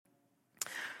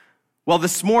Well,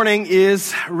 this morning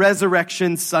is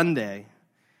Resurrection Sunday,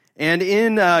 and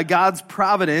in God's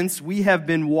providence, we have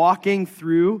been walking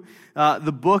through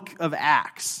the book of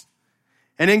Acts.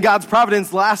 And in God's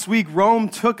providence, last week, Rome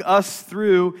took us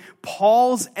through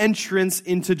Paul's entrance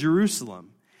into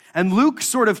Jerusalem. And Luke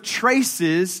sort of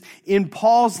traces in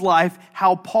Paul's life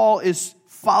how Paul is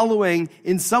following,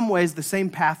 in some ways, the same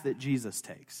path that Jesus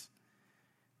takes.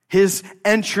 His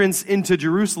entrance into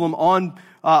Jerusalem on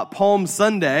Palm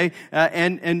Sunday,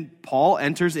 and Paul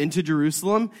enters into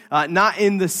Jerusalem, not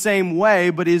in the same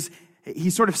way, but he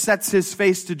sort of sets his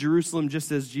face to Jerusalem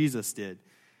just as Jesus did.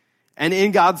 And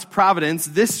in God's providence,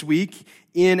 this week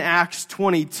in Acts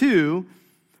 22,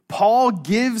 Paul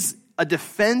gives a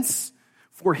defense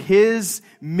for his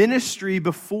ministry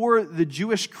before the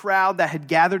Jewish crowd that had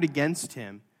gathered against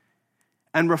him,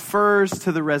 and refers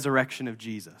to the resurrection of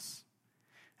Jesus.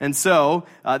 And so,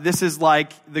 this is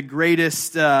like the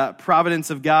greatest providence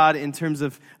of God in terms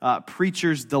of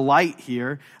preacher's delight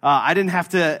here. I didn't have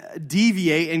to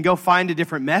deviate and go find a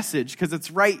different message because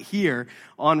it's right here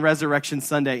on Resurrection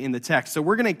Sunday in the text. So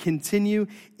we're going to continue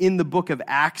in the book of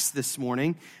Acts this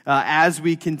morning as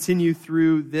we continue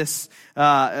through this,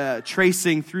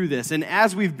 tracing through this. And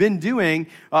as we've been doing,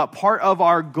 part of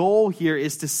our goal here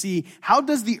is to see how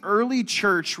does the early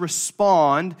church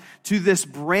respond to this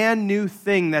brand new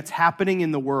thing that's happening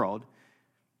in the world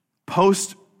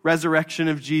post-resurrection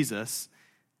of Jesus,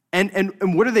 and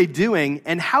what are they doing,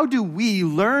 and how do we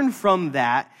learn from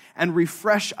that and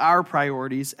refresh our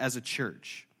priorities as a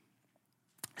church?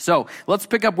 So let's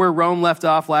pick up where Rome left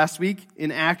off last week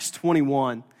in Acts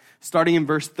 21, starting in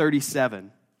verse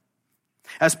 37.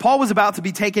 As Paul was about to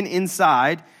be taken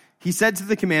inside, he said to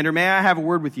the commander, "May I have a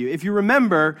word with you?" If you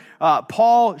remember,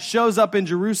 Paul shows up in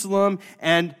Jerusalem,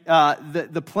 and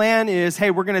the plan is,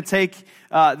 hey, we're going to take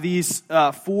these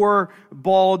 4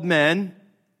 bald men,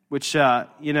 which,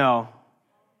 Rome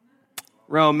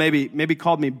maybe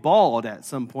called me bald at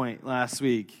some point last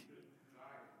week.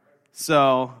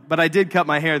 So, but I did cut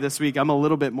my hair this week. I'm a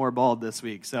little bit more bald this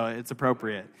week, so it's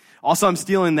appropriate. Also, I'm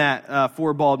stealing that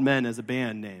 4 bald men as a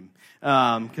band name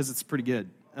because it's pretty good.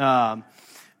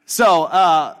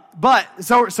 So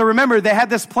remember, they had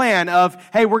this plan of,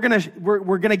 hey, we're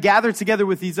gonna gather together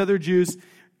with these other Jews,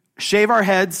 shave our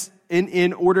heads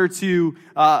in order to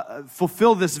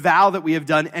fulfill this vow that we have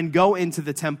done, and go into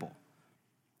the temple.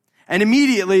 And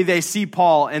immediately they see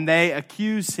Paul and they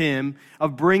accuse him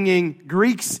of bringing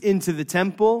Greeks into the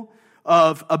temple,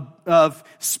 of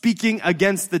speaking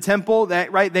against the temple.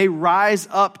 They rise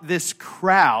up this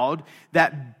crowd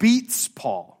that beats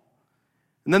Paul.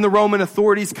 And then the Roman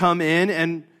authorities come in,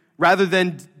 and rather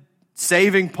than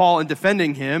saving Paul and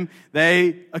defending him,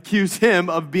 they accuse him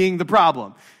of being the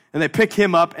problem. And they pick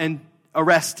him up and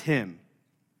arrest him.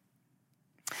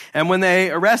 And when they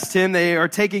arrest him, they are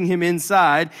taking him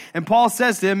inside. And Paul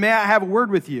says to him, "May I have a word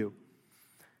with you?"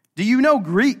 "Do you know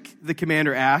Greek?" the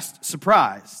commander asked,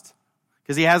 surprised,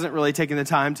 because he hasn't really taken the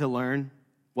time to learn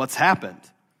what's happened.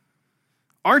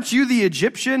 "Aren't you the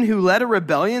Egyptian who led a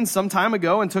rebellion some time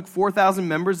ago and took 4,000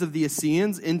 members of the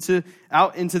Essenes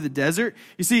out into the desert?"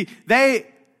 You see, they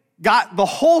got the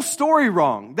whole story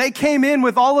wrong. They came in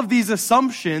with all of these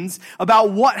assumptions about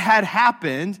what had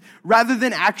happened rather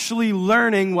than actually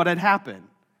learning what had happened.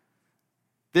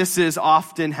 This is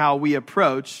often how we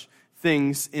approach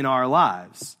things in our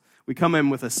lives. We come in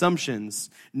with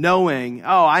assumptions, knowing,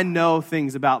 I know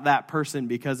things about that person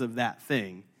because of that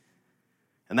thing.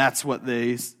 And that's what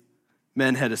these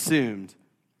men had assumed.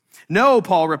 "No,"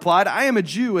 Paul replied, "I am a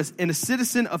Jew and a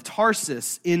citizen of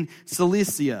Tarsus in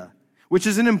Cilicia, which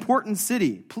is an important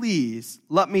city. Please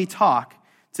let me talk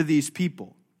to these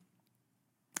people."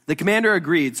 The commander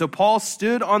agreed. So Paul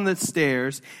stood on the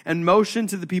stairs and motioned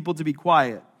to the people to be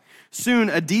quiet. Soon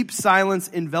a deep silence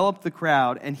enveloped the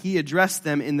crowd, and he addressed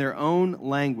them in their own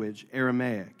language,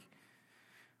 Aramaic.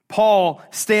 Paul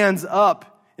stands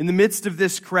up in the midst of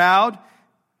this crowd,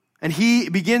 and he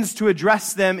begins to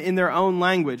address them in their own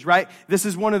language, right? This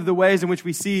is one of the ways in which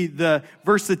we see the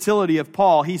versatility of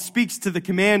Paul. He speaks to the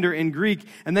commander in Greek,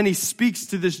 and then he speaks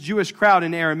to this Jewish crowd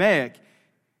in Aramaic.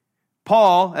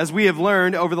 Paul, as we have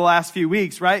learned over the last few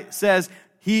weeks, right, says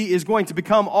he is going to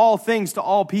become all things to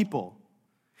all people.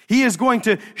 He is going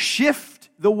to shift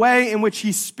the way in which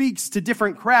he speaks to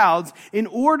different crowds in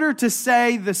order to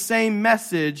say the same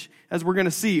message, as we're going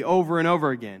to see over and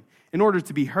over again, in order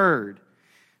to be heard.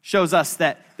 Shows us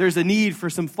that there's a need for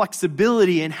some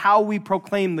flexibility in how we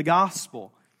proclaim the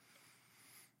gospel.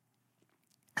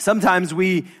 Sometimes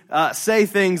we say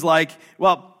things like,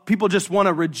 well, people just want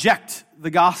to reject the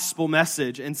gospel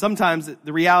message. And sometimes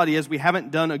the reality is we haven't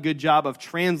done a good job of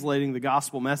translating the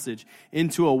gospel message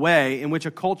into a way in which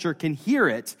a culture can hear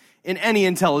it in any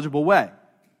intelligible way.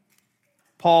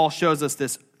 Paul shows us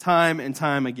this time and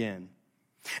time again.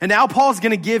 And now Paul's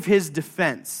going to give his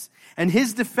defense. And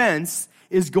his defense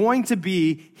is going to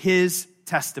be his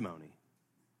testimony.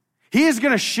 He is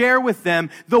going to share with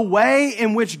them the way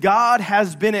in which God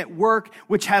has been at work,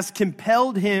 which has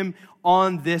compelled him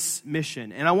on this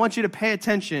mission. And I want you to pay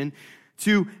attention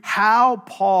to how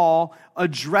Paul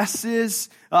addresses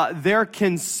their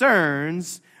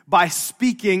concerns by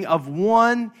speaking of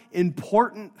one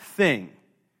important thing: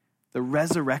 the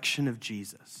resurrection of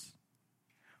Jesus.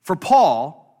 For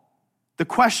Paul, the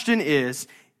question is,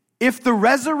 if the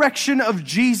resurrection of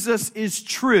Jesus is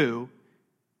true,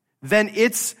 then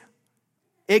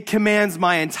it commands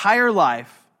my entire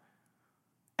life.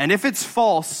 And if it's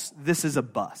false, this is a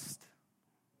bust.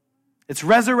 It's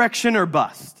resurrection or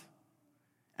bust.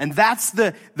 And that's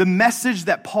the message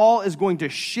that Paul is going to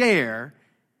share,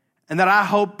 and that I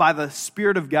hope by the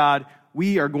Spirit of God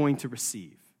we are going to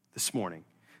receive this morning.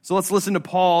 So let's listen to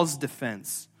Paul's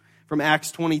defense from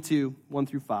Acts 22,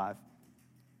 1-5.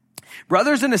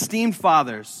 Brothers and esteemed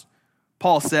fathers,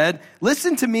 Paul said,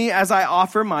 listen to me as I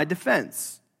offer my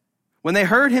defense. When they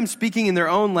heard him speaking in their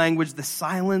own language, the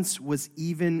silence was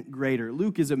even greater.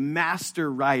 Luke is a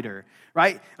master writer,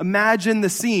 right? Imagine the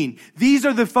scene. These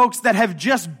are the folks that have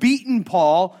just beaten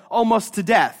Paul almost to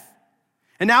death.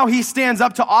 And now he stands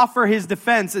up to offer his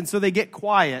defense, and so they get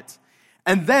quiet.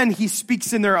 And then he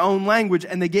speaks in their own language,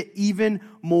 and they get even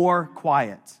more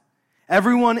quiet.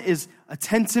 Everyone is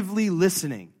attentively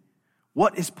listening.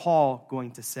 What is Paul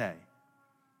going to say?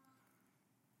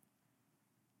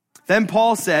 Then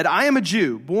Paul said, I am a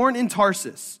Jew, born in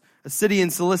Tarsus, a city in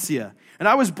Cilicia, and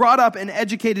I was brought up and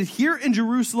educated here in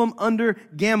Jerusalem under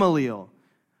Gamaliel.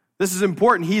 This is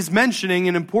important. He's mentioning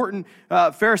an important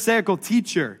Pharisaical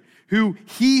teacher who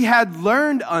he had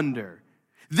learned under.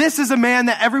 This is a man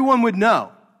that everyone would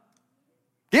know.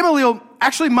 Gamaliel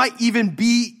actually might even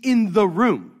be in the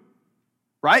room,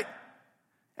 right?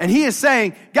 And he is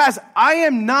saying, guys, I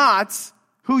am not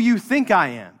who you think I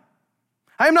am.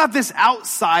 I am not this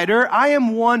outsider. I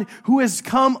am one who has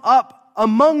come up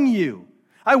among you.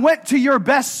 I went to your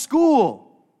best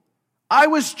school. I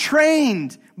was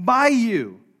trained by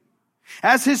you.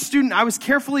 As his student, I was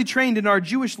carefully trained in our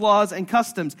Jewish laws and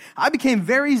customs. I became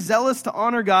very zealous to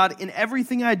honor God in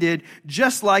everything I did,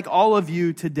 just like all of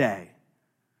you today.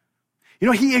 You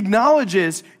know, he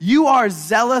acknowledges you are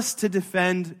zealous to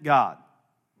defend God.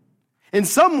 In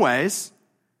some ways,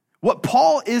 what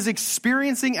Paul is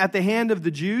experiencing at the hand of the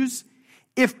Jews,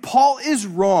 if Paul is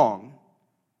wrong,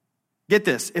 get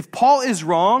this, if Paul is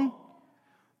wrong,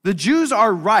 the Jews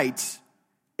are right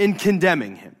in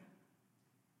condemning him.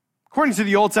 According to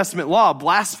the Old Testament law,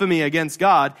 blasphemy against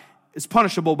God is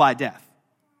punishable by death.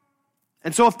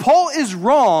 And so if Paul is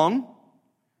wrong,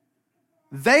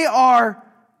 they are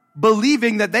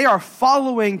believing that they are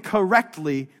following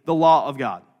correctly the law of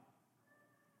God.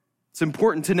 It's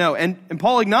important to know. And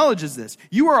Paul acknowledges this.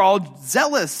 You are all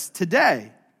zealous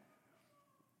today.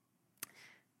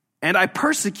 And I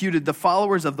persecuted the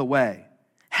followers of the way,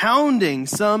 hounding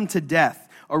some to death,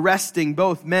 arresting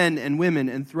both men and women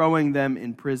and throwing them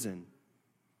in prison.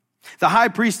 The high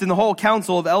priest and the whole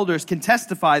council of elders can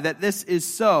testify that this is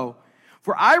so.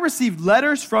 For I received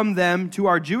letters from them to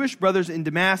our Jewish brothers in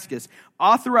Damascus,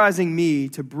 authorizing me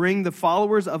to bring the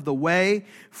followers of the way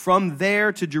from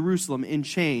there to Jerusalem in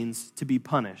chains to be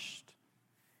punished.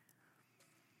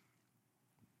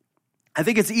 I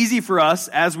think it's easy for us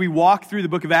as we walk through the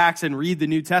book of Acts and read the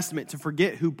New Testament to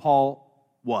forget who Paul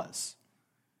was.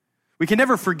 We can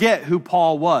never forget who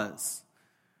Paul was.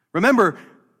 Remember,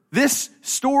 this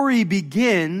story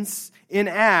begins in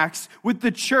Acts with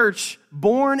the church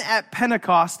born at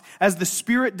Pentecost as the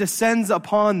Spirit descends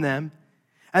upon them,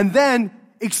 and then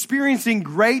experiencing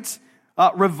great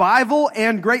revival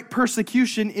and great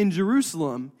persecution in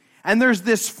Jerusalem. And there's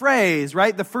this phrase,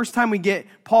 right? The first time we get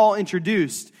Paul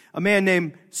introduced, a man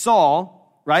named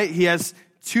Saul, right? He has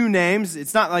two names.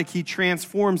 It's not like he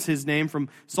transforms his name from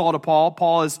Saul to Paul.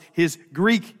 Paul is his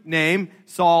Greek name.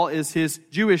 Saul is his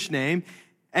Jewish name.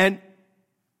 And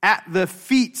at the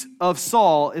feet of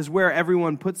Saul is where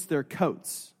everyone puts their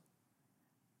coats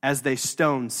as they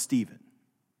stone Stephen,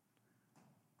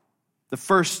 the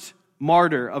first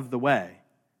martyr of the way,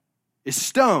 is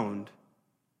stoned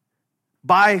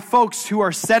by folks who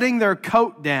are setting their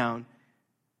coat down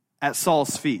at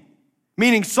Saul's feet.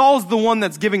 Meaning Saul's the one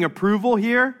that's giving approval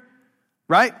here,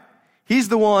 right? He's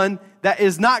the one that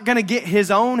is not going to get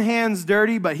his own hands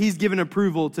dirty, but he's given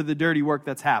approval to the dirty work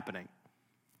that's happening.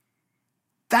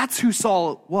 That's who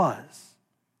Saul was.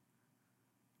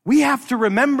 We have to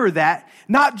remember that,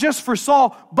 not just for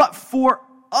Saul, but for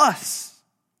us.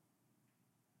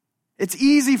 It's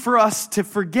easy for us to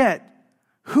forget,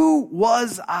 who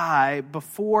was I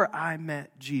before I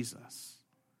met Jesus?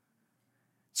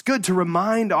 It's good to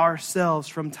remind ourselves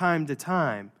from time to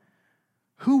time,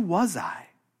 who was I?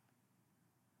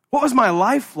 What was my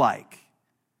life like?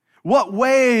 What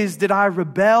ways did I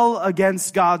rebel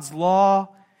against God's law,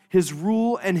 His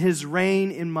rule, and His reign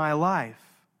in my life?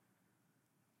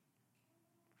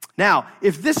 Now,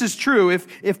 if this is true,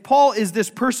 if Paul is this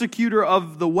persecutor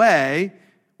of the way,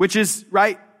 which is,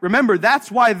 right, remember, that's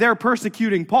why they're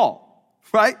persecuting Paul,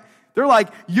 right? They're like,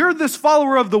 you're this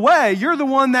follower of the way. You're the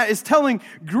one that is telling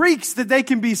Greeks that they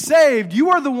can be saved.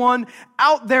 You are the one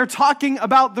out there talking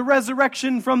about the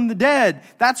resurrection from the dead.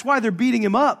 That's why they're beating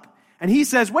him up. And he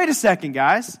says, wait a second,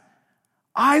 guys.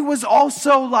 I was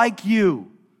also like you.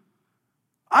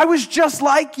 I was just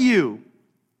like you.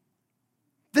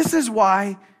 This is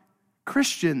why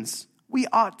Christians, we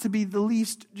ought to be the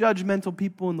least judgmental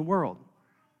people in the world.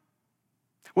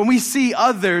 When we see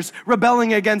others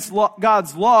rebelling against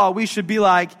God's law, we should be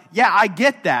like, yeah, I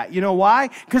get that. You know why?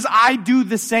 Because I do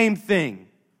the same thing.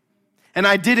 And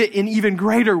I did it in even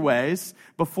greater ways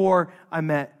before I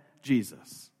met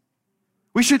Jesus.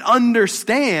 We should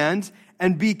understand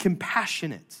and be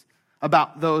compassionate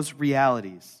about those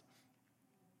realities.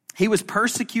 He was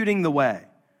persecuting the way.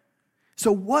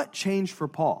 So what changed for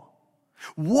Paul?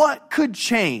 What could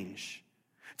change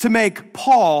to make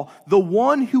Paul, the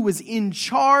one who was in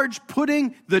charge,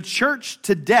 putting the church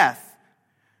to death,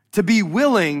 to be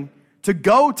willing to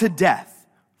go to death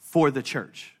for the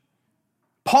church?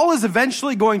 Paul is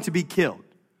eventually going to be killed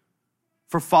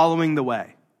for following the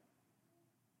way.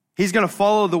 He's going to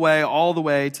follow the way all the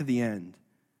way to the end.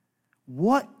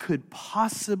 What could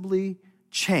possibly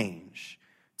change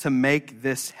to make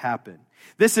this happen?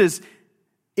 This is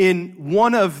in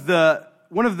one of the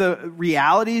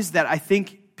realities that I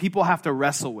think people have to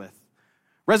wrestle with.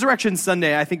 Resurrection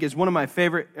Sunday, I think, is one of my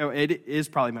favorite, it is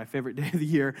probably my favorite day of the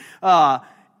year,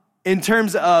 in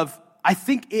terms of, I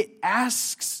think it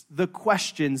asks the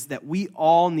questions that we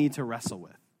all need to wrestle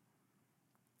with.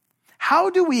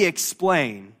 How do we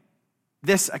explain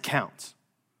this account,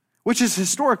 which is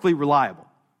historically reliable,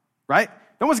 right?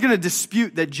 No one's going to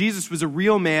dispute that Jesus was a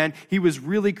real man, he was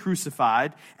really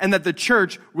crucified, and that the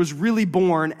church was really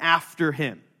born after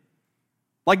him.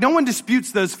 Like, no one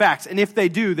disputes those facts, and if they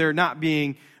do, they're not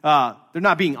being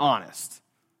honest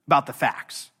about the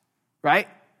facts, right?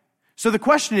 So the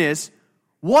question is,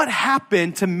 what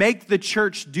happened to make the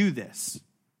church do this?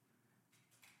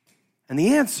 And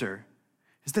the answer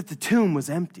is that the tomb was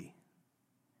empty.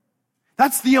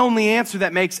 That's the only answer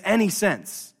that makes any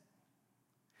sense.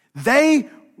 They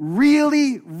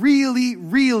really, really,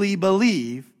 really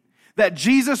believe that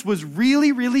Jesus was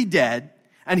really, really dead,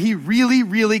 and he really,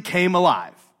 really came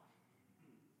alive.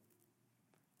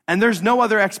 And there's no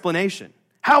other explanation.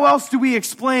 How else do we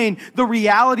explain the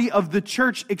reality of the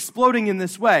church exploding in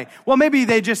this way? Well, maybe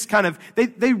they just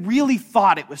they really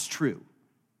thought it was true.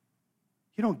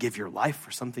 You don't give your life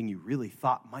for something you really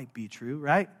thought might be true,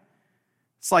 right?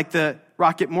 It's like the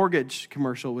Rocket Mortgage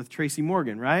commercial with Tracy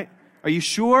Morgan, right? Are you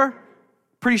sure?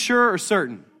 Pretty sure or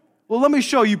certain? Well, let me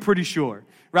show you pretty sure,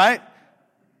 right?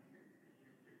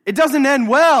 It doesn't end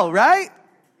well, right?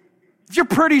 If you're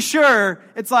pretty sure,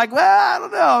 it's like, well, I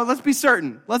don't know. Let's be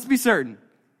certain. Let's be certain.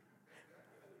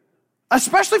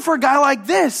 Especially for a guy like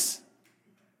this.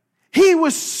 He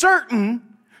was certain,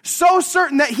 so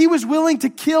certain that he was willing to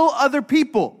kill other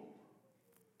people.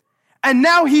 And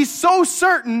now he's so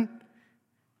certain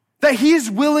that he's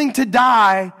willing to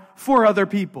die for other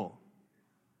people.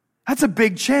 That's a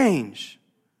big change.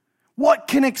 What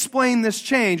can explain this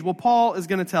change? Well, Paul is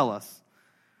going to tell us.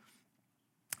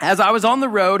 As I was on the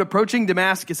road approaching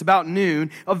Damascus about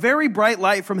noon, a very bright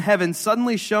light from heaven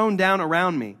suddenly shone down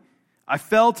around me. I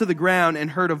fell to the ground and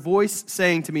heard a voice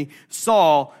saying to me,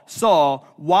 Saul, Saul,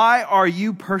 why are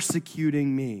you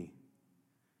persecuting me?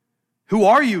 Who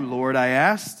are you, Lord? I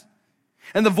asked.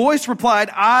 And the voice replied,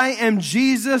 I am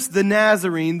Jesus the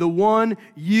Nazarene, the one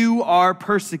you are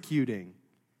persecuting.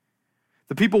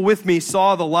 The people with me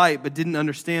saw the light but didn't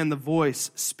understand the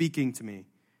voice speaking to me.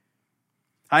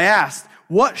 I asked,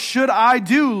 what should I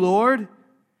do, Lord?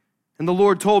 And the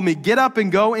Lord told me, get up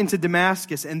and go into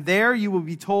Damascus, and there you will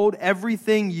be told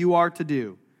everything you are to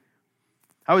do.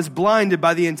 I was blinded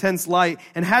by the intense light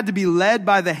and had to be led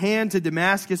by the hand to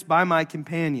Damascus by my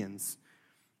companions.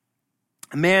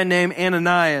 A man named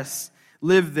Ananias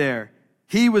lived there.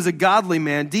 He was a godly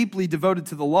man, deeply devoted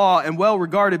to the law and well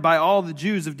regarded by all the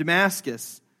Jews of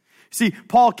Damascus. See,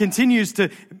 Paul continues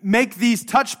to make these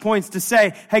touch points to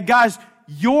say, hey guys,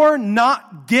 you're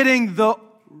not getting the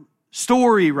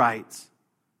story right,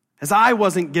 as I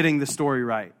wasn't getting the story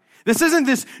right. This isn't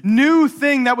this new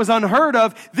thing that was unheard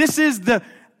of. This is the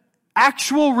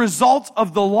actual result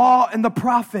of the law and the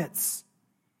prophets.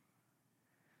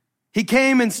 He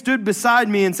came and stood beside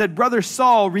me and said, Brother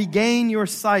Saul, regain your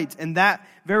sight. And that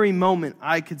very moment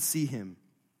I could see him.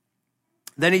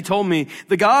 Then he told me,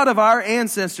 the God of our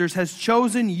ancestors has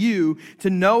chosen you to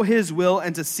know his will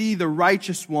and to see the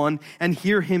righteous one and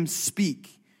hear him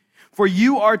speak. For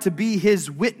you are to be his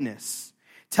witness,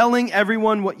 telling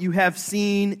everyone what you have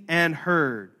seen and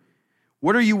heard.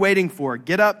 What are you waiting for?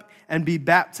 Get up and be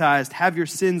baptized. Have your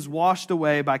sins washed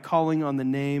away by calling on the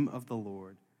name of the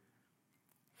Lord.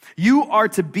 You are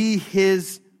to be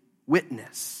his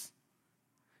witness.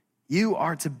 You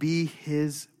are to be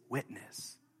his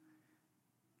witness.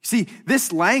 See,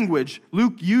 this language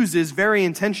Luke uses very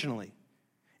intentionally.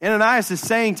 Ananias is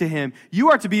saying to him, you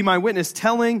are to be my witness,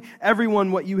 telling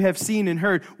everyone what you have seen and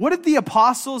heard. What did the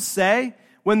apostles say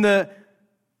when the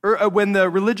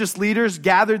religious leaders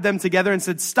gathered them together and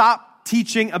said, stop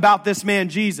teaching about this man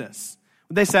Jesus?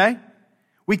 What did they say?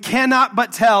 We cannot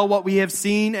but tell what we have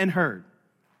seen and heard.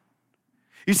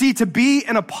 You see, to be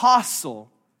an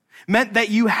apostle meant that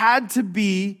you had to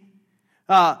be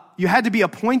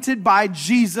appointed by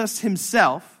Jesus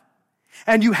himself,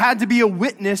 and you had to be a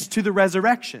witness to the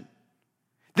resurrection.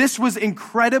 This was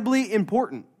incredibly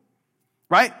important,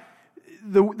 right?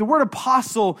 The word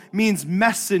apostle means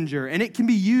messenger, and it can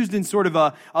be used in sort of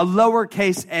a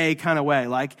lowercase a kind of way,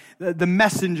 like the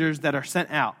messengers that are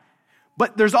sent out.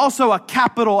 But there's also a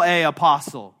capital A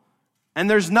apostle, and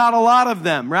there's not a lot of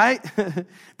them, right?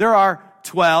 There are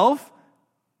 12.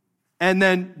 And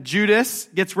then Judas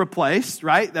gets replaced,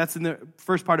 right? That's in the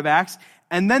first part of Acts.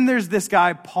 And then there's this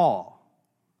guy, Paul.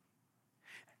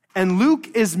 And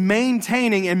Luke is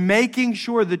maintaining and making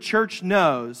sure the church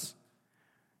knows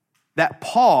that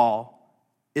Paul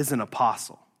is an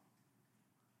apostle.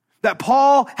 That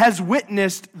Paul has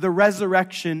witnessed the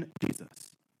resurrection of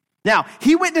Jesus. Now,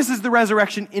 he witnesses the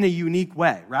resurrection in a unique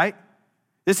way, right?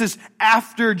 This is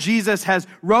after Jesus has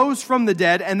rose from the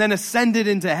dead and then ascended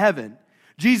into heaven.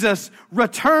 Jesus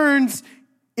returns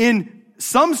in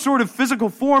some sort of physical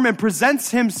form and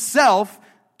presents himself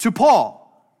to Paul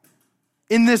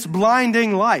in this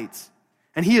blinding light.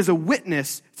 And he is a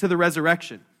witness to the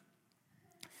resurrection.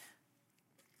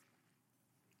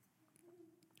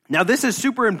 Now, this is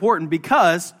super important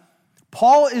because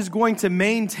Paul is going to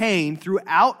maintain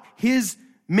throughout his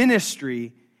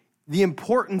ministry the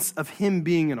importance of him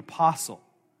being an apostle.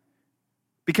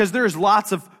 Because there's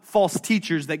lots of false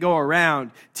teachers that go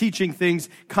around teaching things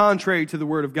contrary to the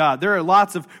Word of God. There are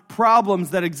lots of problems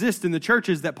that exist in the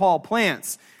churches that Paul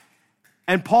plants.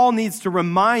 And Paul needs to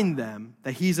remind them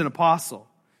that he's an apostle.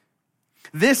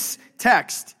 This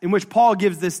text in which Paul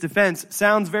gives this defense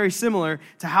sounds very similar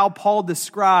to how Paul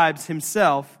describes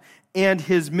himself and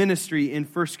his ministry in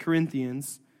 1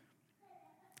 Corinthians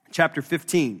chapter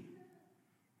 15.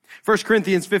 1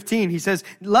 Corinthians 15, he says,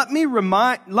 Let me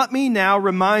now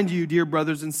remind you, dear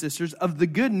brothers and sisters, of the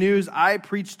good news I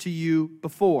preached to you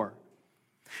before.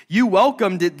 You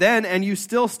welcomed it then, and you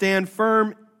still stand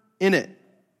firm in it.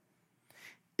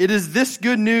 It is this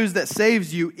good news that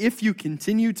saves you if you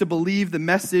continue to believe the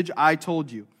message I told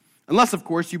you. Unless, of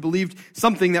course, you believed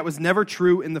something that was never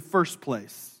true in the first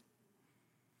place.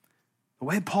 The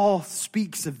way Paul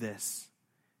speaks of this,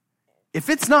 if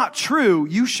it's not true,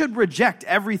 you should reject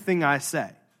everything I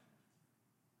say.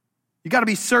 You got to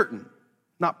be certain,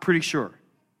 not pretty sure.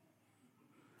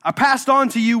 I passed on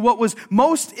to you what was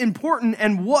most important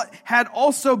and what had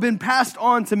also been passed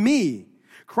on to me.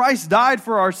 Christ died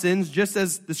for our sins, just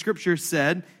as the scriptures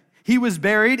said. He was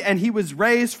buried and he was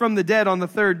raised from the dead on the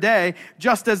third day,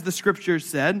 just as the scriptures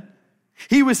said.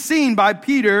 He was seen by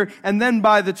Peter and then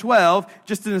by the 12.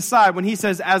 Just an aside, when he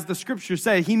says, as the scriptures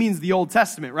say, he means the Old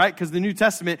Testament, right? Because the New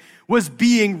Testament was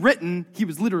being written. He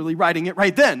was literally writing it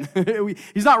right then.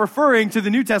 He's not referring to the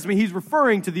New Testament. He's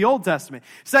referring to the Old Testament,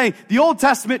 saying the Old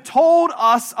Testament told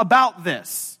us about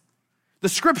this. The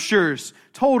scriptures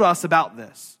told us about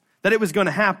this, that it was going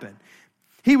to happen.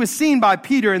 He was seen by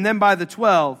Peter and then by the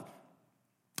 12.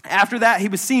 After that, he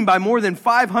was seen by more than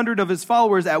 500 of his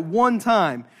followers at one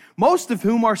time, most of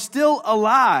whom are still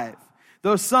alive,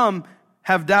 though some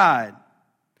have died.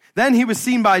 Then he was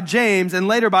seen by James and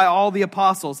later by all the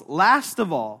apostles. Last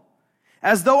of all,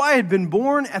 as though I had been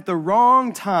born at the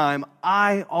wrong time,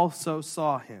 I also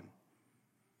saw him.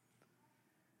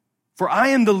 For I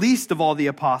am the least of all the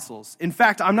apostles. In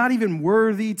fact, I'm not even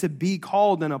worthy to be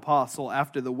called an apostle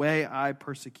after the way I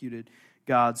persecuted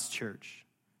God's church.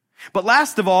 But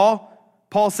last of all,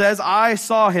 Paul says, I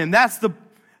saw him. That's the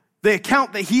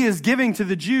account that he is giving to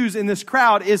the Jews in this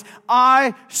crowd is,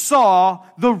 I saw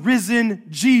the risen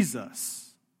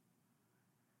Jesus.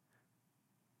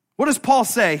 What does Paul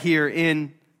say here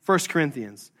in 1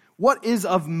 Corinthians? What is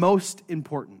of most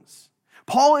importance?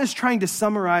 Paul is trying to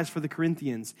summarize for the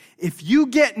Corinthians. If you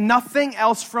get nothing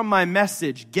else from my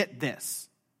message, get this.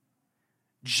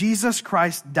 Jesus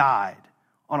Christ died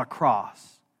on a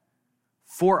cross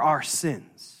for our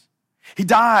sins. He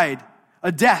died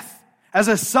a death as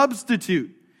a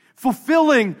substitute,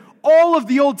 fulfilling all of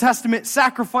the Old Testament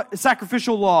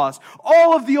sacrificial laws,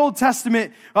 all of the Old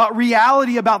Testament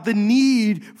reality about the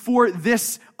need for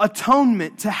this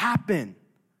atonement to happen,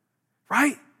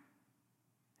 right?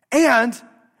 And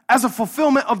as a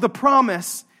fulfillment of the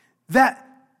promise that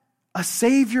a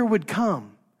Savior would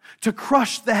come to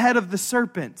crush the head of the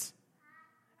serpent,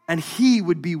 and he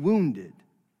would be wounded.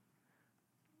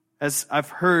 As I've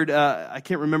heard, I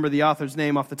can't remember the author's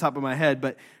name off the top of my head,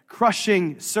 but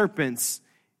crushing serpents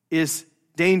is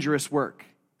dangerous work,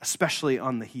 especially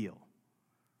on the heel.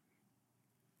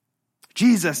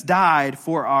 Jesus died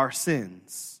for our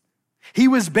sins. He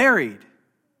was buried.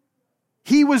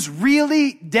 He was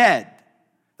really dead.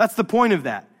 That's the point of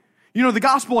that. You know, the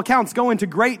gospel accounts go into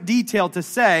great detail to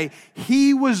say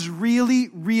he was really,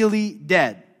 really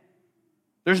dead.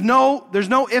 There's no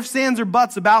ifs, ands, or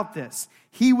buts about this.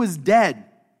 He was dead.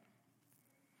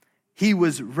 He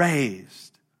was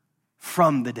raised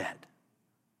from the dead.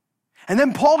 And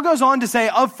then Paul goes on to say,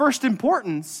 of first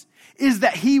importance is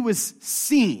that he was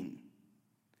seen.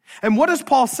 And what does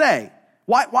Paul say?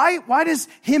 Why does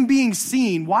him being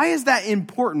seen, why is that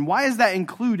important? Why is that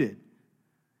included?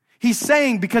 He's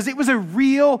saying because it was a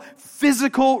real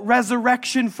physical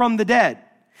resurrection from the dead.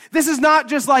 This is not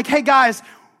just like, hey guys,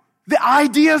 the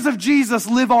ideas of Jesus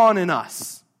live on in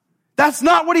us. That's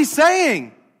not what he's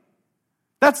saying.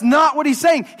 That's not what he's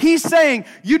saying. He's saying,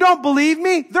 you don't believe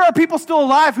me? There are people still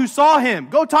alive who saw him.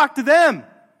 Go talk to them.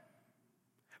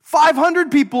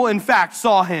 500 people, in fact,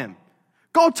 saw him.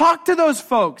 Go talk to those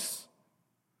folks.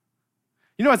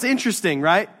 You know, it's interesting,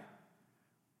 right?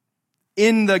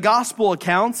 In the gospel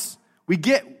accounts, we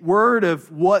get word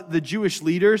of what the Jewish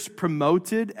leaders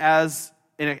promoted as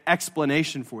an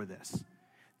explanation for this,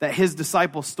 that his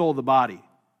disciples stole the body.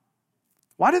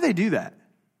 Why do they do that?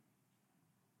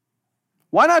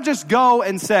 Why not just go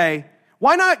and say,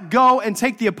 why not go and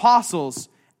take the apostles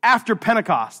after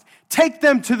Pentecost, take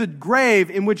them to the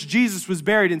grave in which Jesus was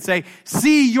buried and say,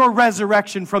 see your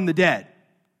resurrection from the dead?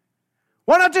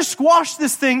 Why not just squash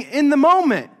this thing in the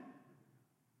moment?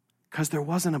 Because there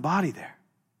wasn't a body there.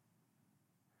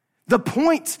 The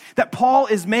point that Paul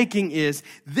is making is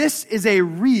this is a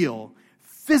real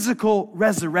physical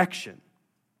resurrection.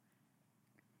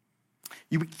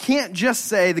 You can't just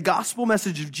say the gospel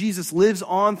message of Jesus lives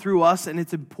on through us and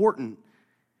it's important.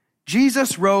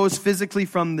 Jesus rose physically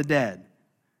from the dead.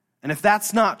 And if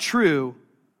that's not true,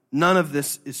 none of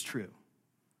this is true.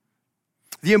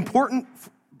 The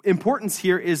importance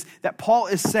here is that Paul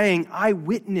is saying, I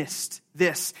witnessed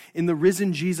this in the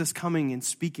risen Jesus coming and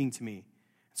speaking to me.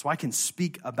 So I can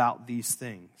speak about these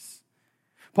things.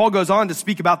 Paul goes on to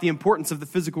speak about the importance of the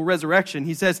physical resurrection.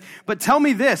 He says, but tell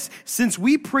me this, since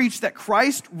we preach that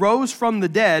Christ rose from the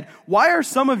dead, why are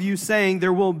some of you saying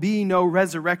there will be no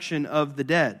resurrection of the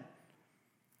dead?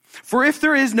 For if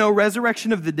there is no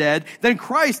resurrection of the dead, then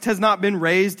Christ has not been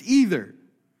raised either.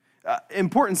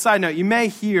 Important side note, you may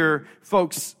hear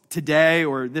folks today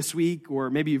or this week, or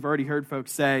maybe you've already heard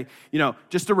folks say,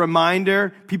 just a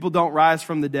reminder, people don't rise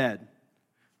from the dead.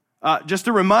 Just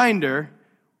a reminder,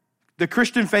 the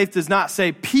Christian faith does not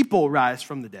say people rise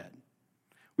from the dead.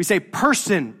 We say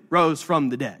person rose from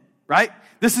the dead, right?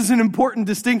 This is an important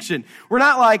distinction. We're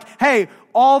not like, hey,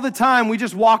 all the time we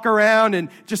just walk around and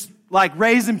just like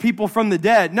raising people from the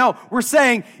dead. No, we're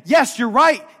saying, yes, you're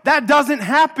right. That doesn't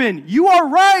happen. You are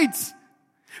right.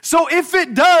 So if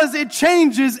it does, it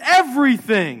changes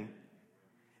everything.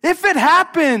 If it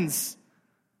happens,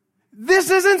 this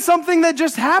isn't something that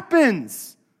just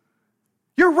happens.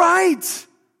 You're right.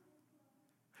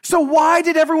 So why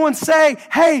did everyone say,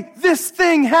 hey, this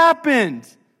thing happened,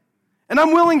 and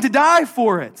I'm willing to die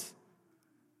for it?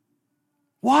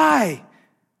 Why?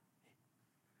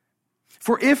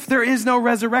 For if there is no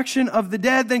resurrection of the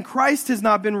dead, then Christ has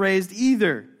not been raised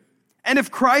either. And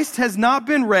if Christ has not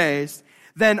been raised,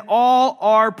 then all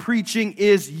our preaching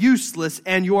is useless,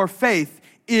 and your faith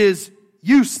is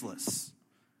useless.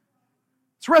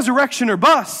 It's resurrection or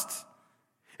bust.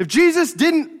 If Jesus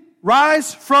didn't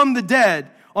rise from the dead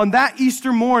on that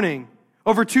Easter morning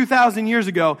over 2,000 years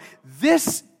ago,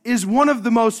 this is one of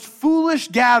the most foolish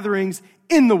gatherings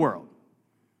in the world.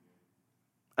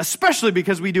 Especially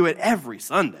because we do it every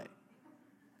Sunday.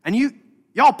 And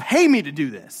y'all pay me to do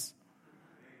this.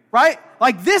 Right?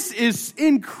 Like, this is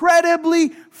incredibly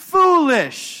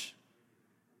foolish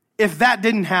if that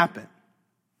didn't happen.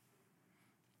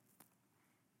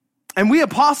 And we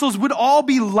apostles would all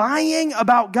be lying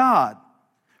about God.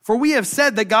 For we have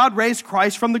said that God raised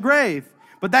Christ from the grave.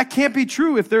 But that can't be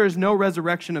true if there is no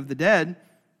resurrection of the dead.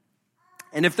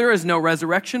 And if there is no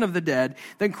resurrection of the dead,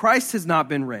 then Christ has not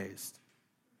been raised.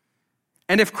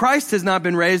 And if Christ has not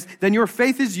been raised, then your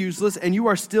faith is useless and you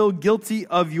are still guilty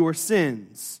of your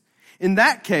sins. In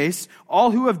that case,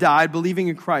 all who have died believing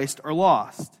in Christ are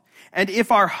lost. And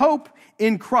if our hope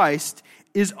in Christ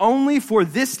is only for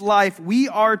this life, we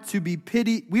are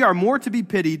more to be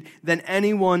pitied than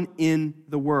anyone in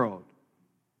the world.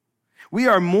 We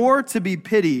are more to be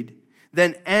pitied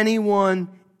than anyone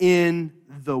in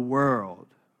the world.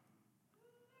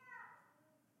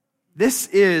 This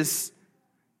is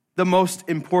the most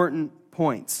important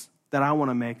points that I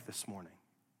want to make this morning.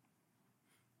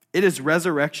 It is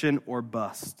resurrection or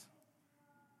bust.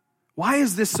 Why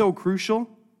is this so crucial?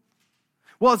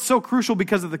 Well, it's so crucial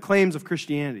because of the claims of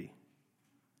Christianity.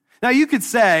 Now, you could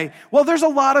say, well, there's a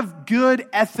lot of good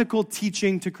ethical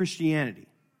teaching to Christianity.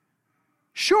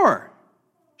 Sure,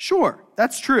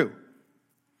 that's true.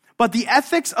 But the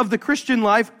ethics of the Christian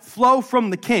life flow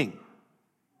from the king.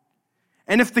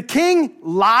 And if the king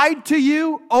lied to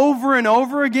you over and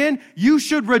over again, you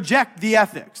should reject the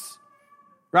ethics,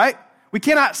 right? We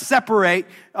cannot separate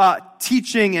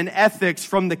teaching and ethics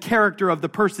from the character of the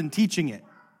person teaching it.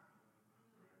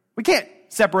 We can't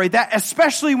separate that,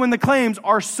 especially when the claims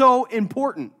are so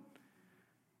important.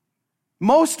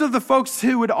 Most of the folks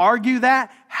who would argue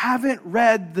that haven't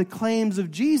read the claims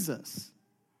of Jesus.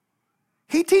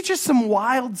 He teaches some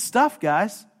wild stuff,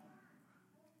 guys.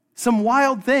 Some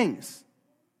wild things.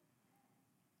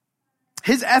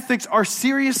 His ethics are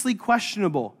seriously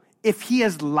questionable if he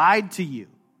has lied to you.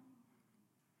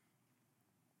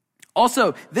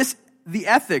 Also, the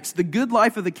ethics, the good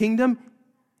life of the kingdom,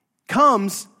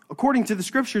 comes, according to the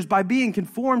scriptures, by being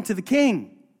conformed to the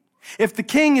king. If the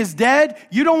king is dead,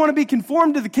 you don't want to be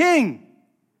conformed to the king.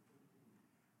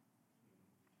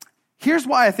 Here's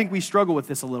why I think we struggle with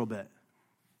this a little bit.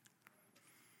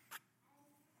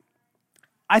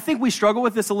 I think we struggle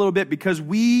with this a little bit because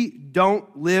we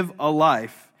don't live a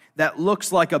life that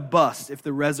looks like a bust if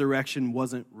the resurrection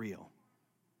wasn't real.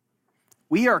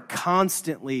 We are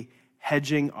constantly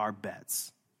hedging our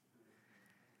bets.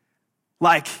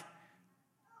 Like,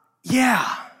 yeah,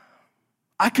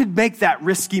 I could make that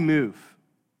risky move.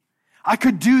 I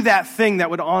could do that thing that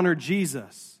would honor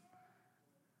Jesus.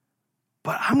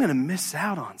 But I'm going to miss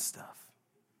out on stuff.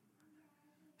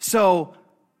 So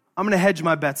I'm going to hedge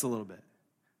my bets a little bit.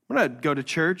 I'm going to go to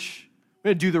church. I'm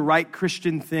going to do the right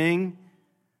Christian thing.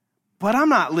 But I'm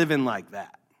not living like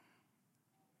that.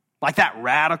 Like that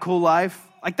radical life.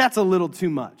 Like that's a little too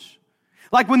much.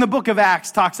 Like when the book of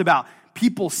Acts talks about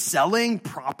people selling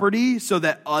property so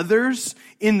that others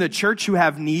in the church who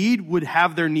have need would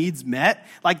have their needs met.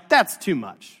 Like that's too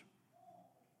much.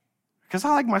 Because I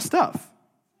like my stuff.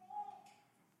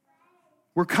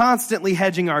 We're constantly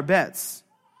hedging our bets.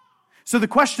 So the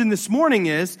question this morning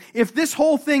is, if this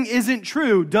whole thing isn't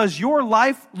true, does your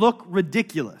life look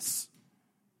ridiculous?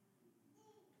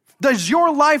 Does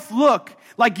your life look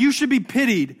like you should be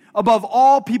pitied above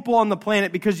all people on the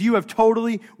planet because you have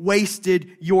totally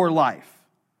wasted your life?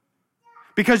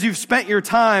 Because you've spent your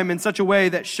time in such a way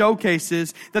that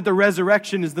showcases that the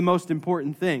resurrection is the most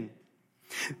important thing.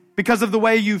 Because of the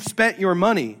way you've spent your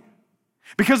money.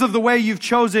 Because of the way you've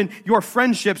chosen your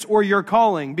friendships or your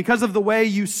calling. Because of the way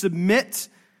you submit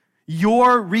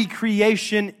your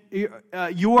recreation,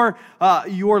 your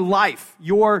life,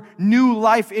 your new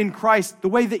life in Christ, the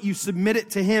way that you submit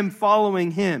it to Him,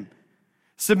 following Him.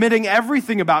 Submitting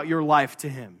everything about your life to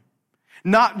Him.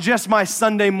 Not just my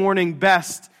Sunday morning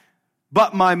best,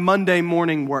 but my Monday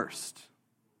morning worst.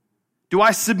 Do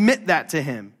I submit that to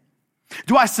Him?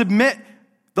 Do I submit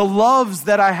the loves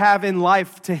that I have in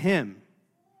life to Him?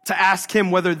 To ask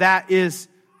Him whether that is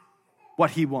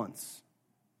what He wants.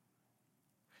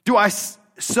 Do I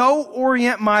so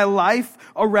orient my life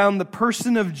around the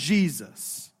person of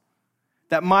Jesus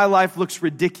that my life looks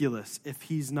ridiculous if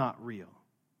He's not real?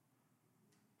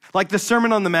 Like the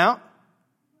Sermon on the Mount,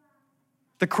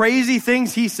 the crazy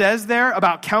things He says there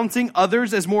about counting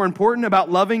others as more important,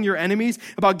 about loving your enemies,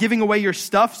 about giving away your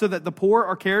stuff so that the poor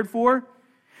are cared for,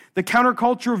 the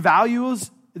counterculture values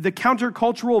the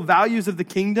countercultural values of the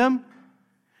kingdom?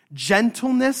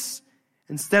 Gentleness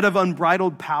instead of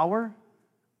unbridled power?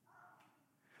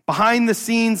 Behind the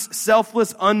scenes,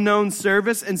 selfless, unknown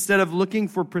service instead of looking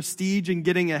for prestige and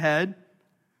getting ahead?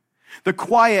 The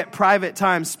quiet, private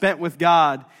time spent with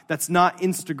God that's not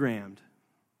Instagrammed?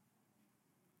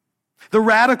 The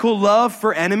radical love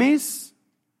for enemies?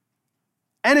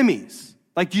 Enemies.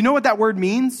 Like, do you know what that word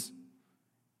means?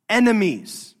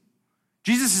 Enemies.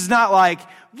 Jesus is not like,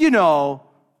 your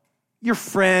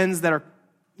friends that are,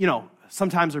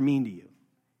 sometimes are mean to you.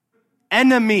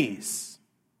 Enemies.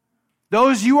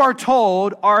 Those you are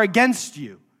told are against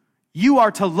you. You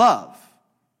are to love.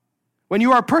 When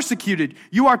you are persecuted,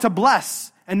 you are to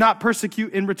bless and not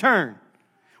persecute in return.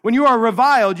 When you are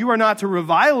reviled, you are not to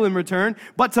revile in return,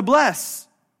 but to bless.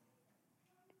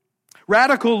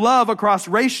 Radical love across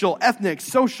racial, ethnic,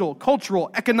 social,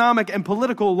 cultural, economic, and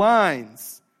political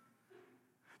lines.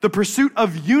 The pursuit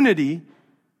of unity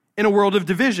in a world of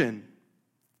division.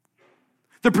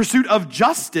 The pursuit of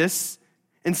justice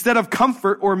instead of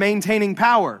comfort or maintaining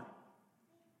power.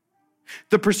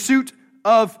 The pursuit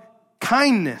of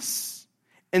kindness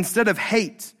instead of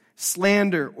hate,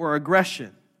 slander, or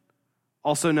aggression,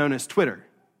 also known as Twitter.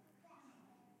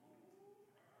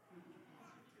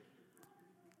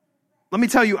 Let me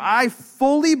tell you, I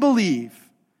fully believe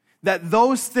that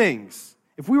those things,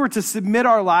 if we were to submit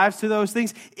our lives to those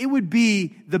things, it would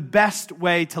be the best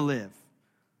way to live.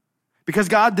 Because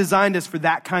God designed us for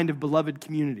that kind of beloved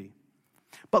community.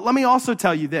 But let me also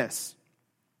tell you this.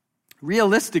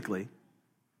 Realistically,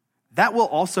 that will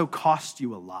also cost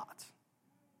you a lot.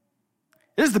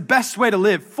 It is the best way to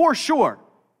live, for sure,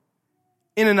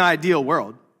 in an ideal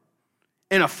world.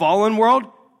 In a fallen world,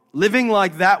 living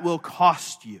like that will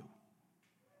cost you.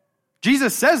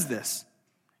 Jesus says this.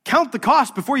 Count the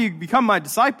cost before you become my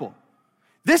disciple.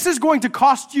 This is going to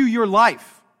cost you your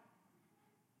life.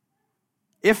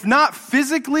 If not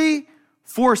physically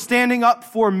for standing up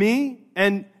for me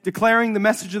and declaring the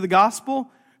message of the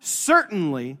gospel,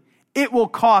 certainly it will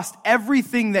cost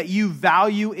everything that you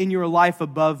value in your life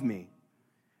above me,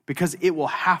 because it will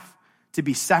have to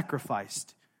be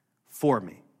sacrificed for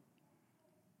me.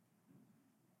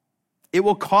 It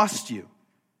will cost you.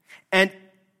 And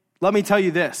let me tell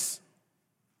you this.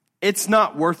 It's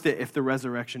not worth it if the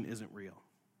resurrection isn't real.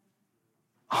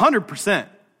 100%.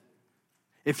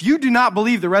 If you do not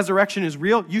believe the resurrection is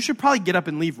real, you should probably get up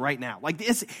and leave right now. Like,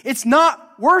 it's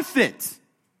not worth it.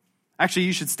 Actually,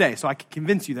 you should stay so I can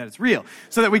convince you that it's real,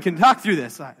 so that we can talk through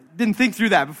this. I didn't think through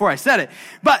that before I said it.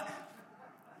 But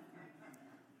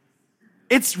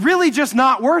it's really just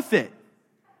not worth it.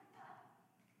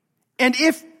 And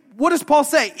what does Paul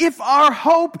say? If our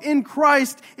hope in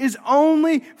Christ is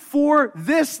only for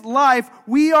this life,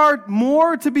 we are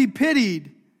more to be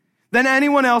pitied than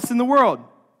anyone else in the world.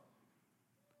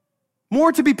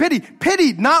 More to be pitied.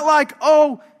 Pitied, not like,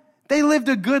 oh, they lived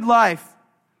a good life,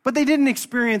 but they didn't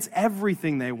experience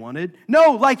everything they wanted.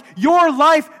 No, like, your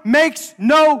life makes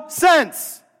no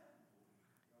sense.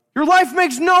 Your life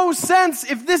makes no sense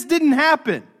if this didn't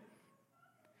happen.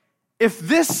 If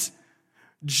this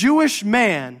Jewish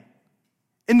man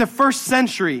in the first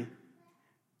century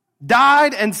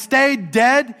died and stayed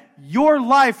dead, your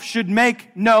life should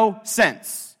make no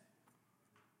sense.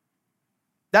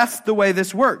 That's the way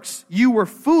this works. You were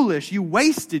foolish. You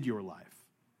wasted your life.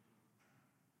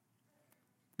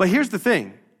 But here's the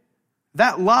thing.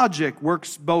 That logic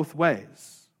works both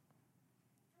ways.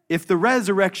 If the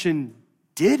resurrection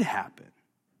did happen,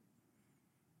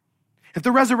 if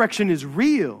the resurrection is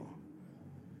real,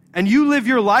 and you live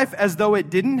your life as though it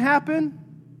didn't happen,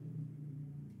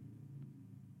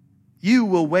 you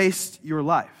will waste your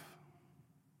life.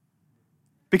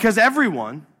 Because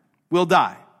everyone will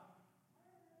die.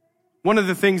 One of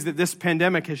the things that this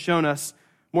pandemic has shown us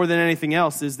more than anything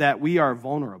else is that we are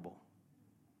vulnerable.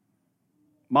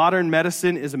 Modern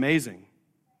medicine is amazing,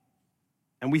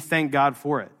 and we thank God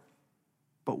for it.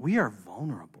 But we are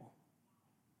vulnerable.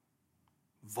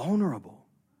 Vulnerable.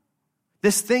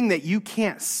 This thing that you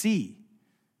can't see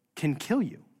can kill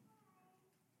you.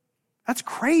 That's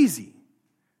crazy.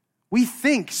 We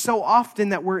think so often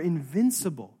that we're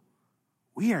invincible.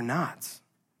 We are not.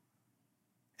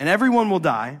 And everyone will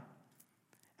die.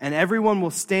 And everyone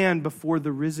will stand before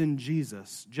the risen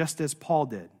Jesus, just as Paul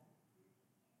did.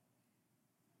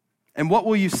 And what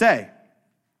will you say?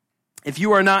 If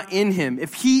you are not in him,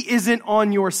 if he isn't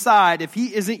on your side, if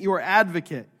he isn't your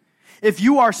advocate, if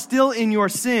you are still in your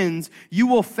sins, you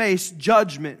will face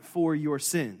judgment for your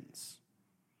sins.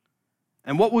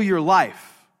 And what will your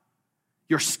life,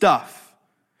 your stuff,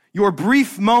 your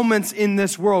brief moments in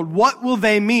this world, what will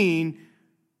they mean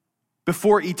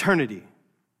before eternity?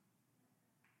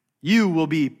 You will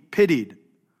be pitied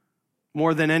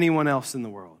more than anyone else in the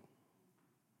world.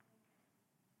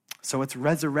 So it's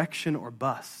resurrection or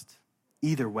bust,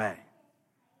 either way.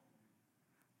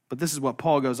 But this is what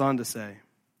Paul goes on to say.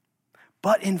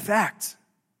 But in fact,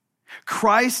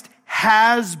 Christ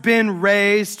has been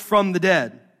raised from the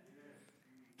dead.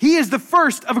 He is the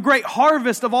first of a great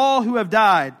harvest of all who have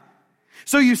died.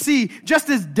 So you see, just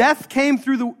as death came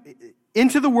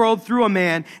into the world through a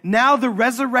man, now the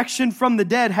resurrection from the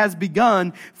dead has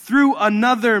begun through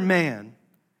another man.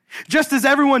 Just as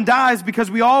everyone dies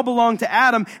because we all belong to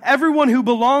Adam, everyone who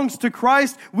belongs to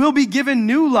Christ will be given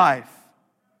new life.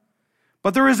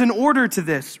 But there is an order to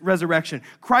this resurrection.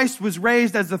 Christ was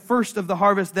raised as the first of the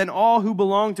harvest, then all who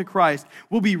belong to Christ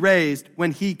will be raised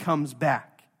when he comes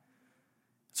back.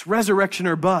 It's resurrection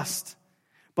or bust.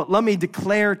 But let me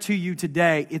declare to you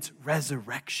today, it's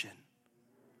resurrection.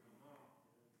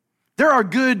 There are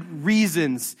good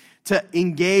reasons to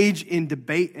engage in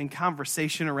debate and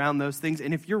conversation around those things.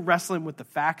 And if you're wrestling with the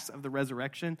facts of the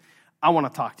resurrection, I want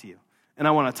to talk to you. And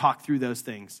I want to talk through those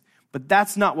things. But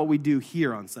that's not what we do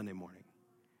here on Sunday morning.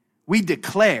 We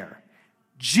declare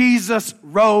Jesus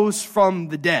rose from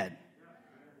the dead.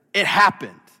 It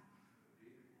happened.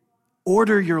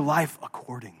 Order your life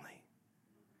accordingly.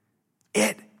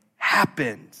 It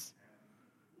happened.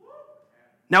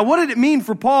 Now, what did it mean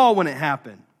for Paul when it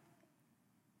happened?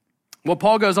 Well,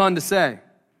 Paul goes on to say,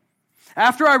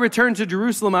 after I returned to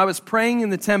Jerusalem, I was praying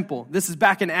in the temple. This is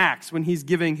back in Acts when he's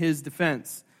giving his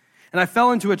defense. And I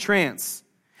fell into a trance.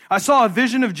 I saw a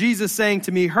vision of Jesus saying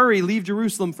to me, hurry, leave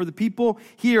Jerusalem, for the people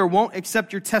here won't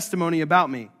accept your testimony about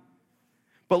me.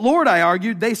 But Lord, I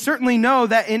argued, they certainly know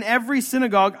that in every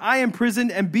synagogue I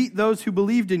imprisoned and beat those who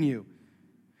believed in you.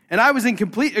 And I was in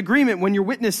complete agreement when your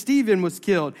witness Stephen was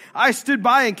killed. I stood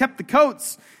by and kept the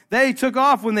coats they took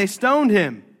off when they stoned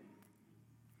him.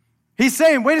 He's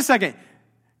saying, wait a second.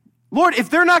 Lord, if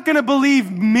they're not going to believe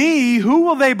me, who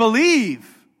will they believe?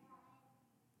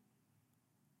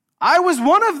 I was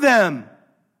one of them.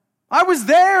 I was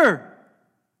there.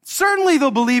 Certainly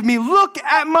they'll believe me. Look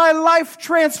at my life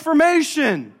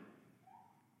transformation.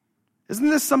 Isn't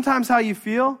this sometimes how you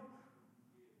feel?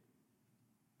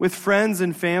 With friends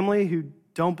and family who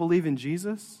don't believe in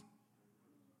Jesus?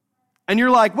 And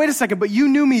you're like, wait a second, but you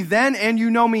knew me then and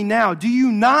you know me now. Do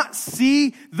you not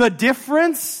see the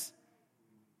difference?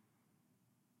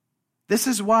 This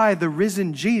is why the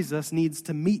risen Jesus needs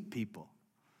to meet people.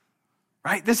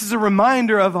 Right? This is a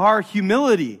reminder of our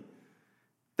humility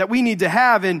that we need to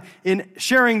have in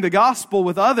sharing the gospel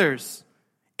with others.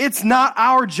 It's not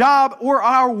our job or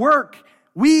our work.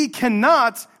 We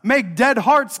cannot make dead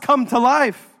hearts come to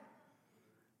life.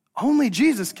 Only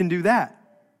Jesus can do that.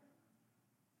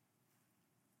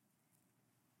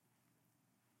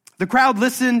 The crowd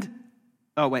listened.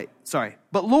 But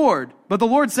the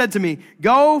Lord said to me,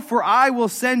 go, for I will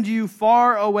send you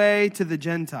far away to the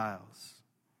Gentiles.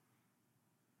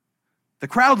 The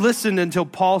crowd listened until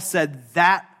Paul said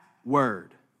that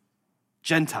word,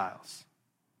 Gentiles.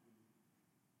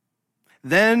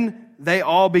 Then they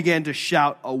all began to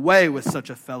shout, away with such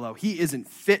a fellow. He isn't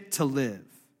fit to live.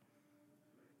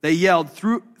 They yelled,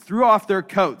 threw off their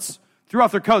coats.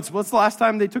 What's the last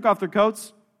time they took off their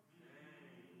coats?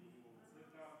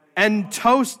 And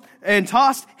tossed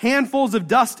handfuls of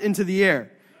dust into the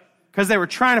air because they were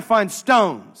trying to find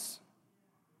stones.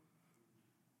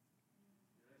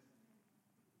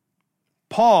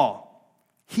 Paul,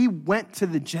 he went to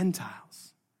the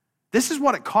Gentiles. This is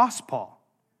what it cost Paul.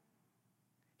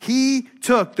 He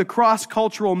took the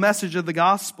cross-cultural message of the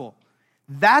gospel.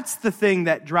 That's the thing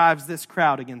that drives this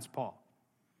crowd against Paul.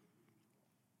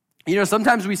 You know,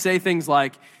 sometimes we say things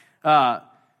like,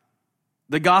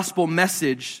 the gospel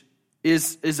message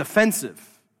is offensive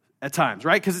at times,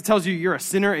 right? Because it tells you you're a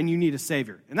sinner and you need a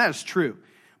savior. And that is true.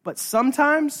 But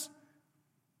sometimes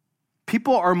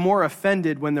people are more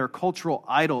offended when their cultural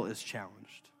idol is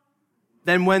challenged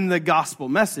than when the gospel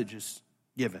message is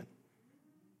given.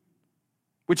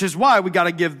 Which is why we got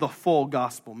to give the full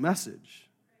gospel message.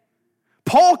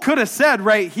 Paul could have said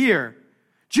right here,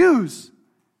 Jews,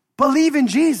 believe in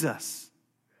Jesus.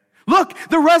 Look,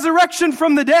 the resurrection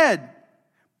from the dead.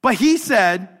 But he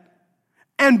said,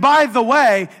 and by the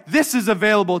way, this is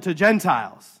available to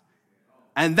Gentiles.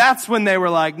 And that's when they were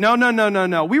like,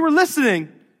 no. We were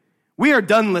listening. We are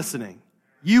done listening.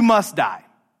 You must die.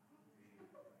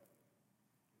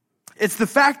 It's the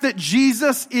fact that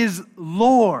Jesus is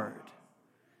Lord.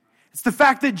 It's the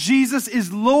fact that Jesus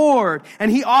is Lord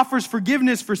and he offers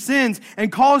forgiveness for sins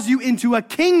and calls you into a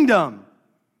kingdom,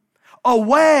 a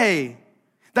way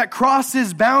that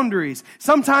crosses boundaries.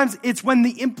 Sometimes it's when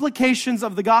the implications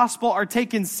of the gospel are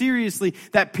taken seriously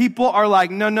that people are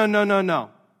like, no, no, no, no, no.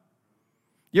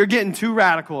 You're getting too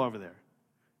radical over there.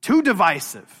 Too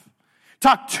divisive.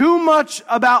 Talk too much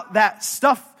about that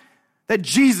stuff that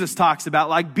Jesus talks about,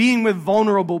 like being with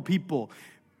vulnerable people,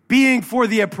 being for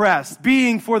the oppressed,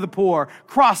 being for the poor,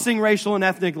 crossing racial and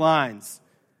ethnic lines.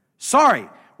 Sorry,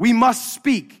 we must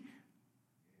speak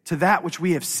to that which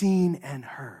we have seen and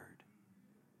heard.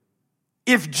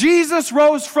 If Jesus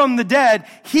rose from the dead,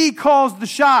 he calls the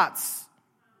shots.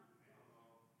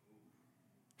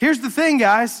 Here's the thing,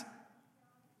 guys.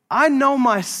 I know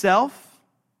myself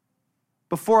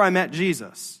before I met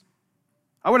Jesus.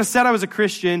 I would have said I was a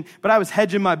Christian, but I was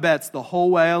hedging my bets the whole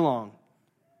way along.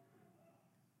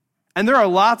 And there are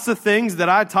lots of things that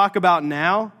I talk about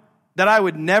now that I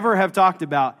would never have talked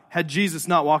about had Jesus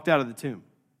not walked out of the tomb.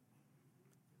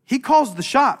 He calls the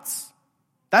shots.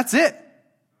 That's it.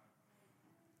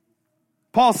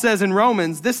 Paul says in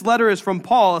Romans, this letter is from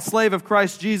Paul, a slave of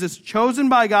Christ Jesus, chosen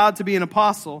by God to be an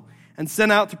apostle and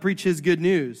sent out to preach his good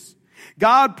news.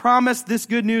 God promised this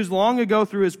good news long ago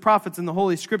through his prophets in the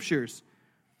Holy Scriptures.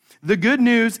 The good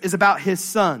news is about his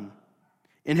son.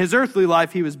 In his earthly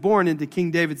life, he was born into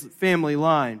King David's family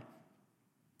line.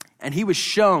 And he was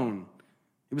shown,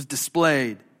 it was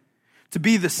displayed, to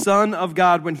be the Son of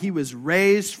God when he was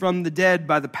raised from the dead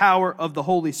by the power of the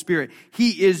Holy Spirit.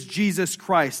 He is Jesus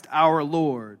Christ, our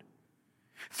Lord.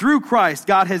 Through Christ,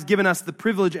 God has given us the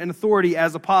privilege and authority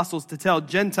as apostles to tell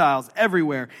Gentiles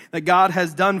everywhere that God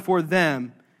has done for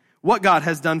them what God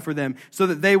has done for them, so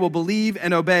that they will believe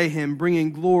and obey him,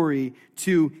 bringing glory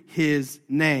to his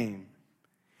name.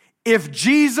 If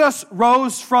Jesus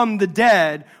rose from the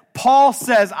dead, Paul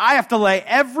says, I have to lay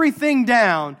everything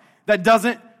down that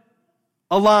doesn't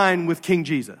align with King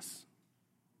Jesus.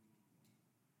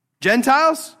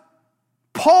 Gentiles?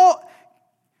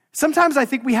 Sometimes I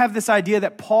think we have this idea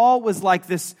that Paul was like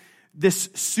this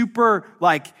super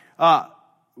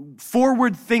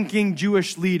forward-thinking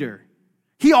Jewish leader.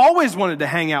 He always wanted to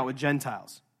hang out with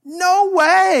Gentiles. No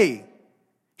way!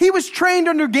 He was trained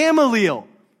under Gamaliel.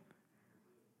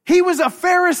 He was a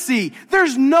Pharisee.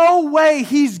 There's no way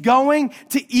he's going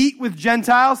to eat with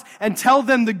Gentiles and tell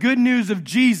them the good news of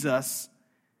Jesus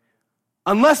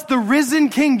unless the risen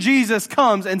King Jesus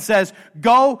comes and says,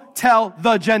 go tell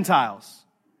the Gentiles.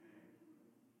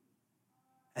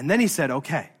 And then he said,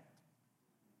 okay.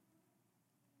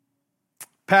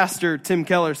 Pastor Tim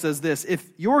Keller says this, if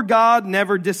your God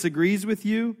never disagrees with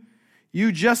you,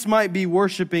 you just might be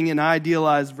worshiping an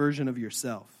idealized version of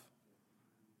yourself.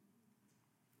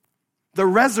 The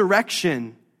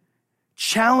resurrection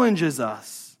challenges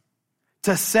us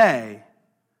to say,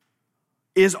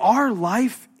 is our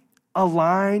life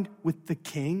aligned with the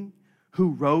King who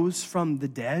rose from the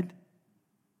dead?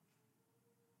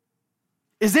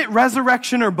 Is it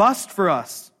resurrection or bust for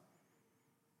us?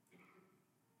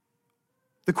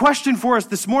 The question for us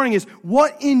this morning is,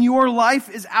 what in your life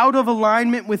is out of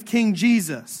alignment with King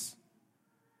Jesus?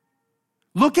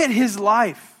 Look at his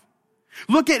life.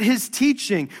 Look at his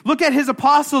teaching. Look at his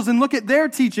apostles and look at their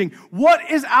teaching. What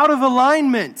is out of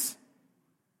alignment?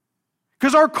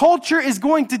 Because our culture is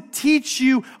going to teach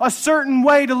you a certain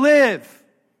way to live,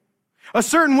 a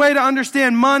certain way to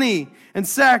understand money and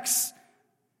sex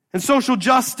and social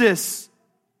justice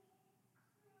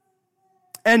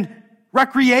and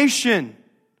recreation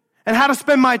and how to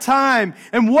spend my time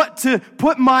and what to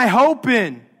put my hope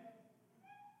in.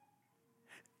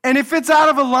 And if it's out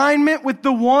of alignment with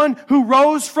the one who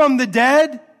rose from the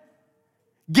dead,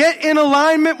 get in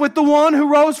alignment with the one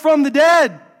who rose from the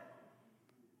dead.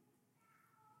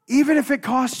 Even if it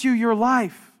costs you your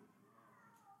life.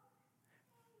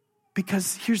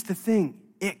 Because here's the thing,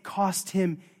 it cost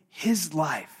him his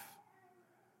life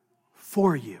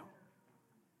for you.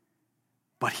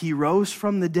 But he rose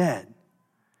from the dead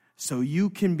so you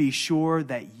can be sure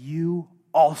that you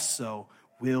also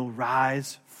will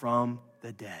rise from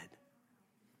the dead.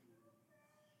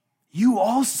 You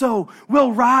also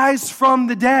will rise from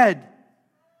the dead.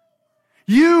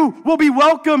 You will be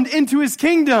welcomed into his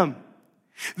kingdom.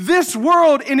 This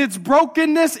world in its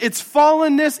brokenness, its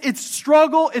fallenness, its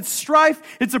struggle, its strife,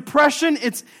 its oppression,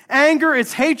 its anger,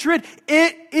 its hatred,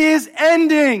 it is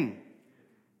ending.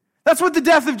 That's what the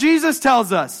death of Jesus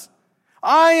tells us.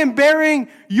 I am bearing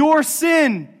your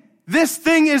sin. This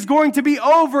thing is going to be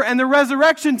over. And the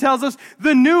resurrection tells us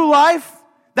the new life,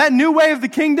 that new way of the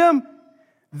kingdom,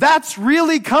 that's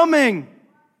really coming.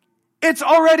 It's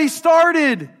already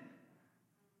started.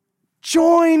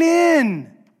 Join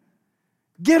in.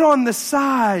 Get on the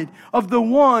side of the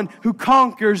one who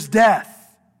conquers death.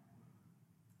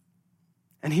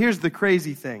 And here's the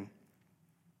crazy thing.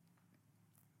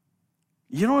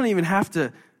 You don't even have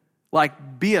to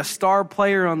be a star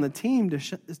player on the team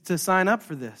to sign up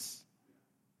for this.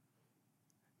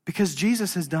 Because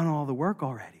Jesus has done all the work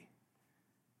already.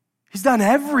 He's done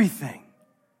everything.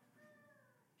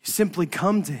 You simply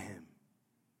come to him,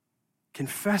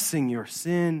 confessing your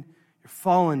sin, your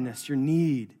fallenness, your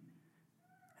need,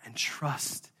 and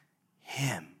trust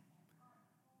him.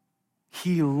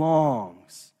 He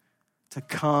longs to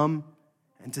come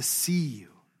and to see you,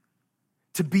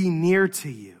 to be near to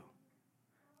you,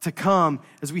 to come,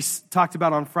 as we talked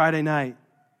about on Friday night,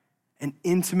 and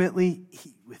intimately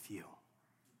eat with you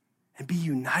and be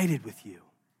united with you.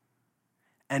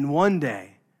 And one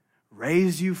day,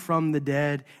 raise you from the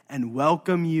dead and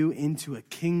welcome you into a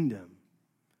kingdom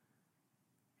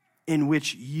in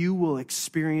which you will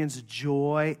experience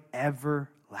joy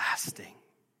everlasting.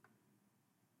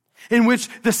 In which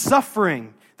the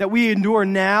suffering that we endure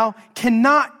now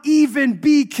cannot even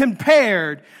be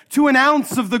compared to an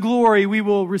ounce of the glory we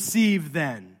will receive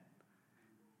then.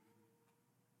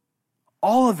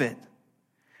 All of it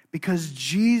because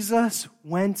Jesus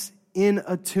went in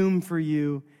a tomb for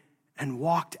you and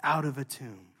walked out of a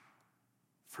tomb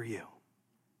for you.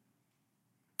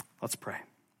 Let's pray.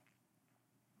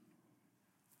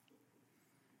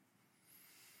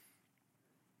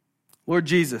 Lord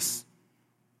Jesus,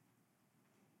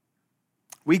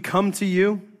 we come to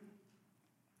you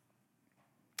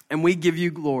and we give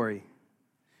you glory.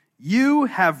 You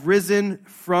have risen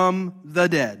from the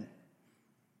dead.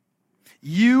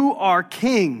 You are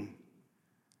King.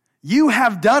 You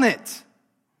have done it.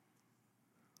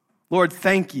 Lord,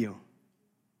 thank you.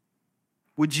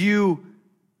 Would you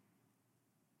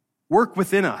work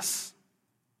within us?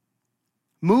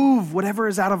 Move whatever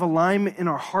is out of alignment in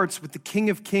our hearts with the King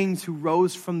of Kings who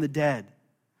rose from the dead.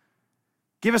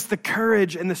 Give us the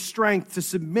courage and the strength to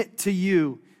submit to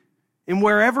you in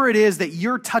wherever it is that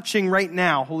you're touching right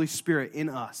now, Holy Spirit, in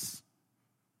us.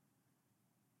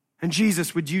 And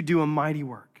Jesus, would you do a mighty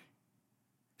work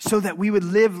so that we would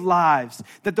live lives,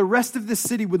 that the rest of the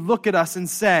city would look at us and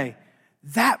say,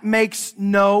 that makes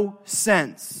no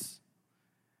sense.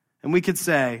 And we could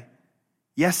say,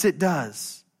 yes, it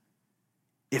does,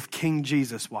 if King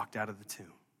Jesus walked out of the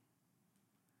tomb.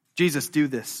 Jesus, do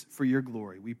this for your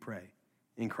glory, we pray.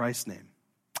 In Christ's name,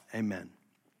 amen.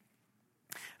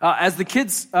 As the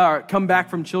kids come back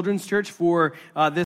from Children's Church for this